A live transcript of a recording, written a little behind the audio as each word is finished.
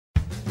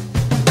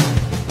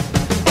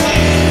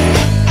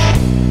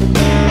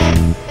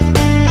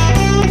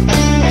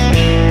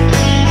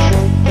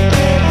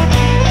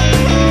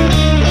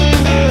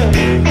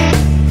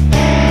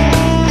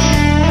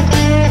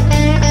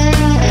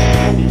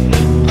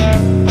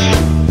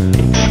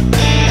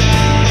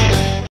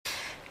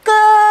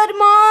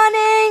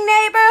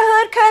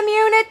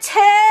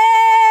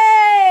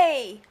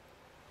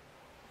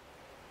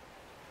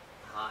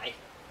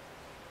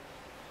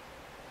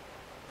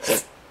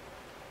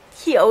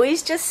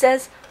always just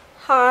says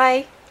hi.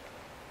 I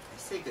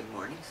say good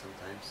morning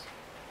sometimes.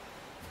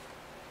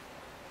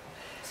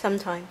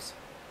 Sometimes.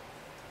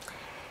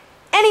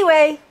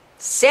 Anyway,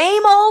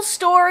 same old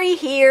story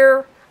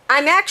here.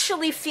 I'm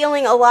actually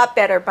feeling a lot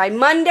better. By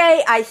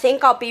Monday, I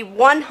think I'll be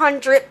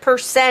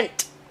 100%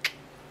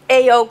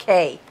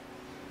 A-okay.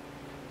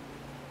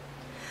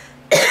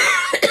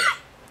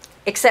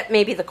 Except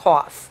maybe the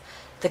cough.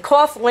 The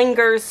cough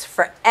lingers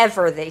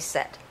forever, they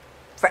said.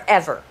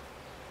 Forever.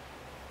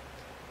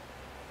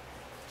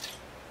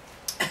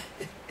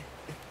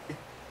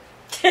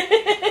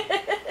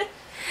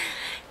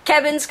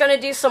 Kevin's going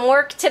to do some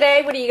work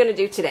today. What are you going to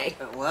do today?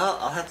 Well,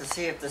 I'll have to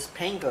see if this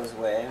pain goes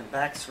away. My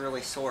back's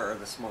really sore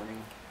this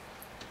morning.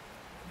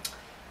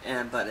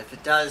 But if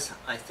it does,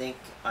 I think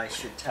I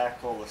should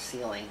tackle the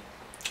ceiling.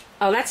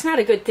 Oh, that's not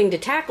a good thing to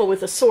tackle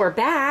with a sore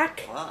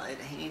back. Well, it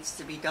needs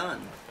to be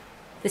done.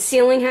 The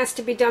ceiling has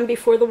to be done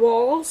before the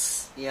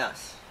walls?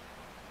 Yes.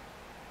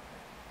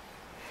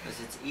 Because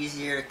it's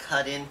easier to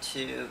cut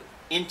into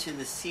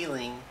the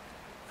ceiling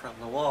from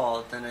the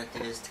wall than it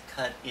is to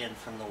cut in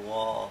from the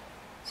wall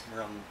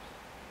from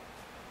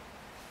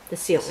The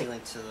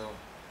ceiling.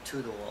 to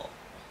the wall.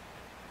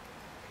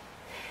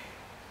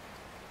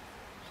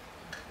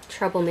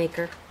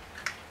 Troublemaker.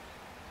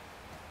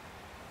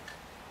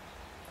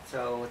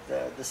 So with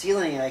the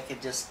ceiling,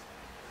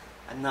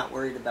 I'm not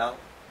worried about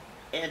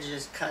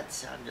edges,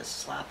 cuts. I'm just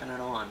slapping it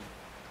on.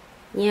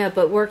 Yeah,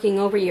 but working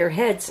over your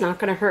head's not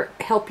going to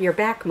help your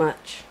back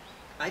much.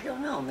 I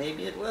don't know.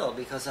 Maybe it will,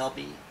 because I'll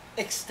be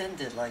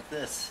extended like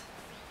this.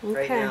 Okay.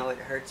 Right now it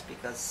hurts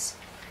because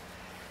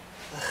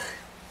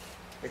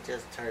it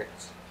just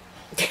hurts.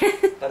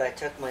 But I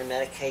took my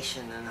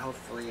medication, and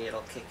hopefully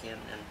it'll kick in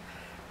and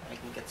I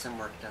can get some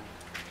work done.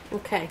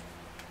 Okay.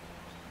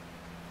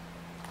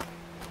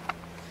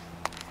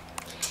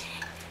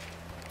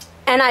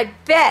 And I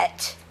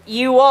bet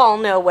you all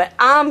know what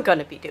I'm going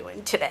to be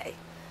doing today.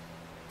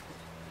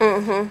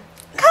 Coloring!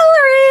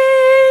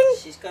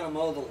 She's going to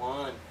mow the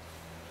lawn.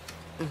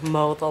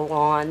 Mow the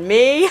lawn.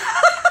 Me?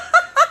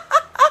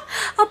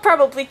 I'll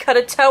probably cut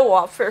a toe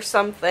off or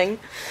something,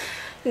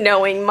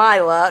 knowing my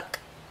luck.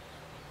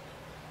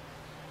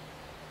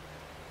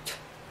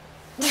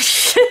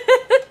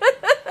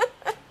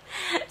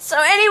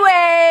 So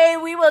anyway,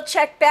 we will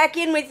check back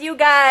in with you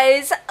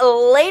guys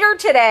later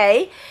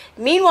today.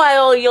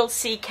 Meanwhile, you'll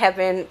see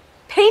Kevin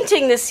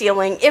painting the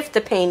ceiling if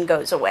the pain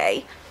goes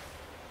away.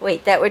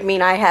 Wait, that would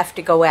mean I have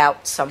to go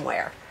out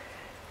somewhere.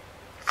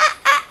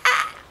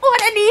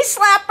 What a knee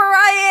slapper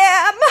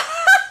I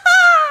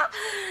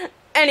am!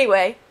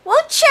 Anyway,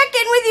 we'll check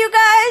in with you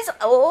guys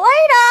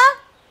later.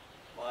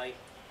 Bye.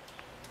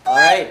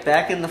 Alright,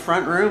 back in the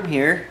front room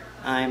here.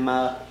 I'm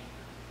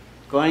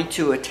going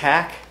to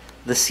attack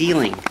the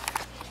ceiling.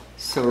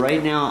 So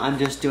right now I'm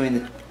just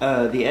doing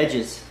the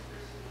edges.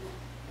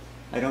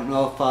 I don't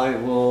know if I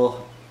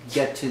will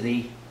get to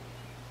the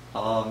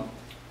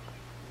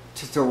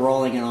just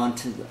rolling it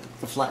onto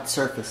the flat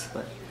surface,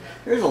 but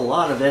there's a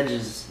lot of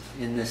edges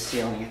in this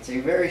ceiling. It's a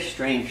very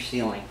strange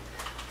ceiling.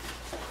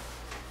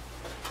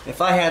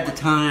 If I had the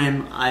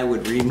time, I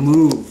would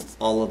remove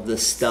all of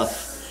this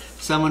stuff.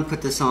 Someone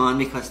put this on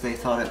because they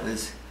thought it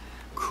was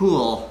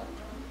cool.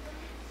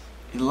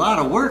 A lot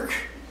of work.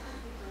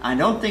 I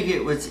don't think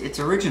it's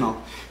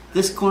original.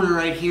 This corner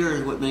right here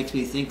is what makes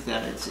me think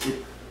that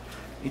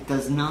it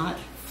does not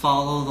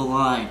follow the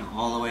line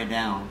all the way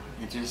down.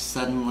 It just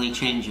suddenly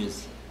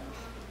changes.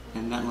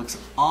 And that looks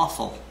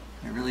awful.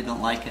 I really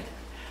don't like it.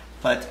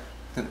 But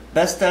the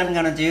best I'm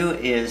going to do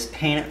is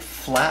paint it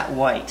flat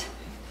white.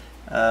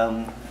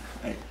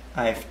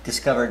 I've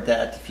discovered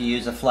that if you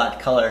use a flat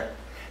color,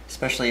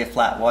 especially a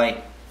flat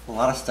white, a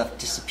lot of stuff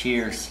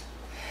disappears.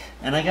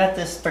 And I got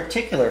this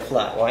particular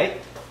flat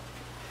white.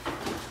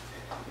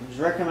 It was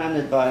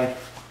recommended by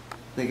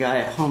the guy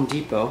at Home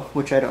Depot,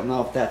 which I don't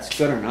know if that's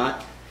good or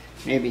not.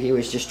 Maybe he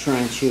was just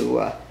trying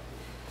to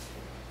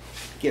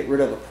get rid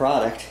of a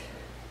product.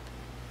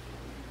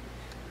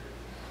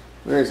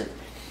 Where is it?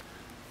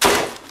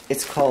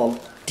 It's called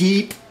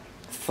Deep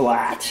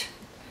Flat,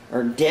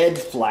 or Dead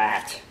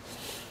Flat.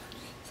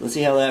 So let's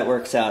see how that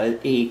works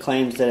out. He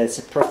claims that it's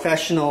a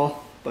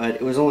professional, but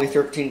it was only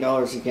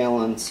 $13 a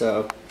gallon,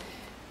 so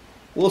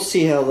we'll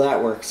see how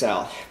that works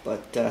out.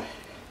 But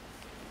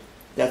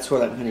that's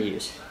what I'm going to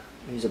use.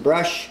 I use a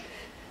brush,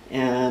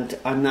 and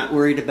I'm not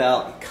worried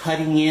about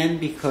cutting in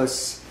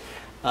because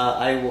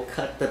I will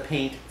cut the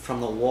paint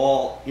from the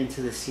wall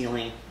into the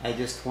ceiling. I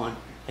just want,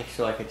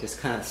 so I could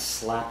just kind of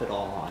slap it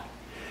all on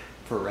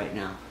for right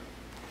now.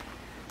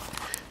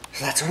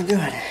 So that's what I'm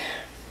doing.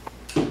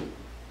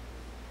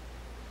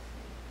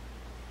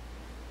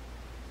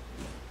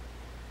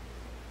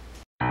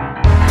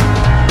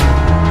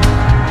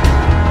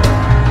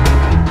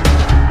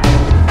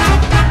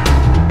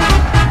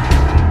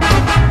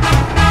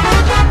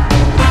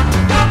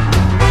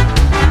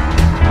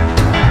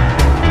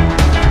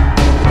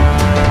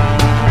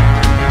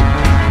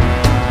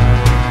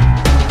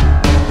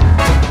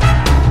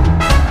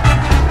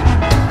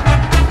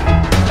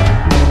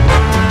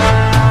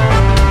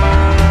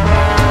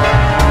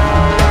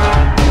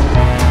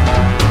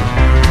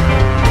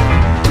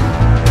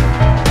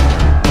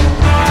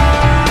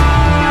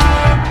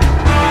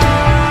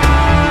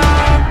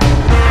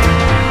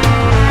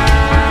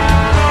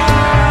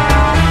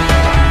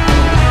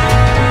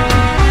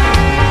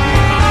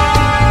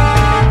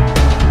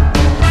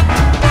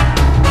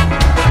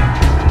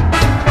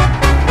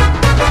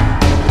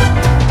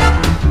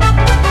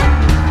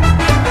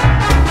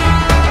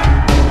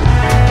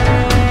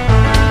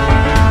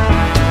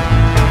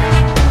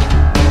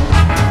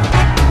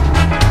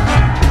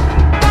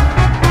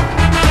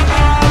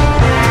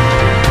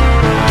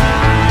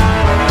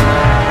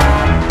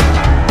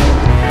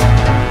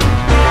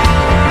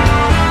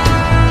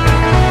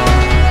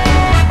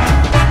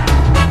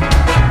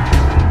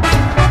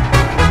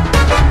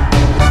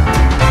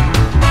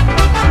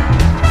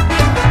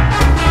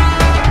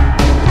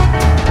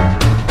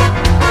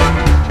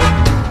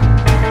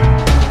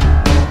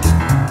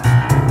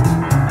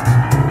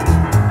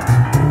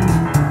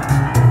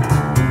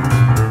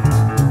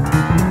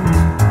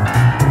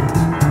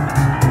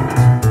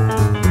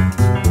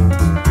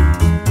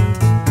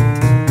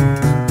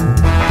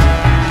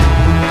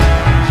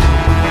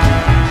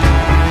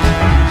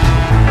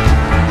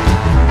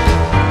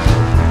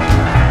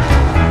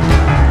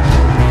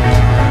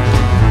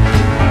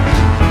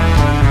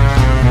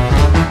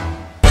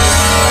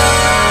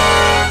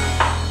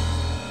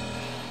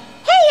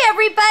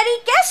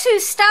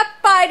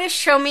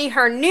 show me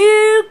her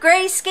new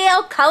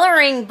grayscale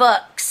coloring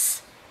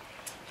books.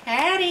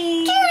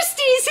 Patty.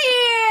 Kirsty's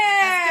here!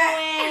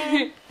 Let's go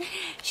in.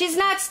 She's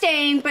not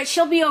staying, but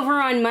she'll be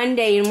over on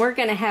Monday, and we're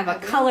going to have a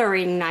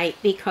coloring night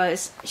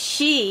because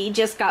she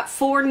just got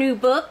 4 new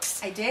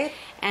books. I did.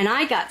 And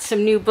I got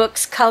some new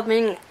books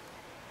coming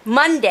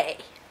Monday.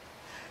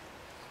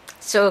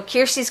 So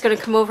Kirsty's going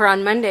to come over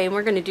on Monday, and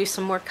we're going to do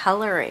some more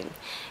coloring.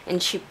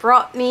 And she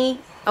brought me...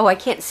 Oh, I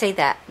can't say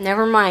that.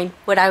 Never mind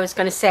what I was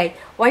going to say.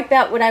 Wipe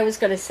out what I was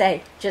going to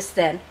say just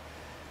then.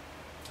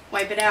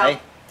 Wipe it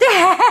out.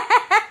 Hey.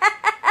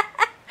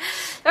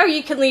 Or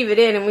you can leave it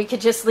in, and we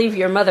could just leave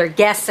your mother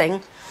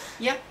guessing.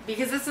 Yep,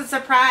 because it's a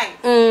surprise.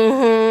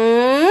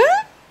 Mm-hmm.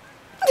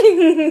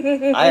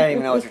 I don't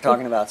even know what you're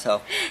talking about,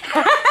 so.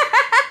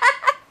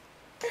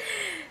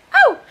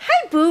 Oh,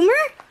 hi, Boomer.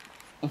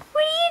 What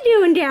are you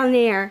doing down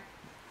there?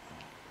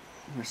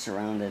 We're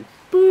surrounded.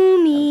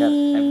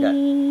 Boomy. I've got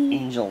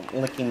Angel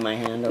licking my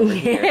hand over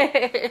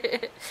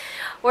here.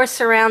 We're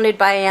surrounded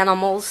by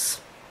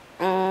animals.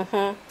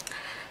 Mm-hmm.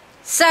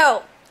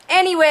 So,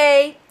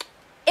 anyway,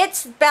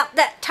 it's about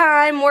that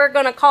time. We're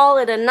going to call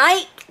it a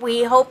night.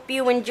 We hope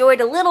you enjoyed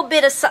a little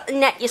bit of something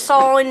that you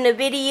saw in the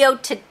video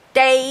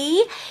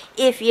today.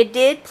 If you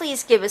did,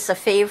 please give us a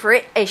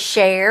favorite, a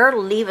share,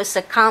 leave us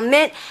a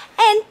comment,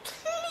 and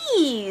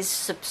please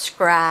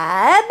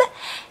subscribe.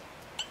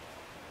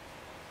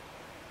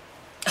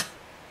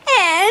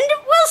 And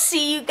we'll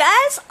see you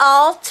guys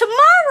all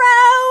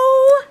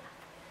tomorrow.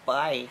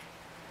 Bye.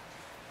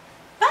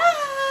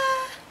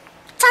 Bye.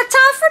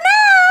 Ta-ta for now.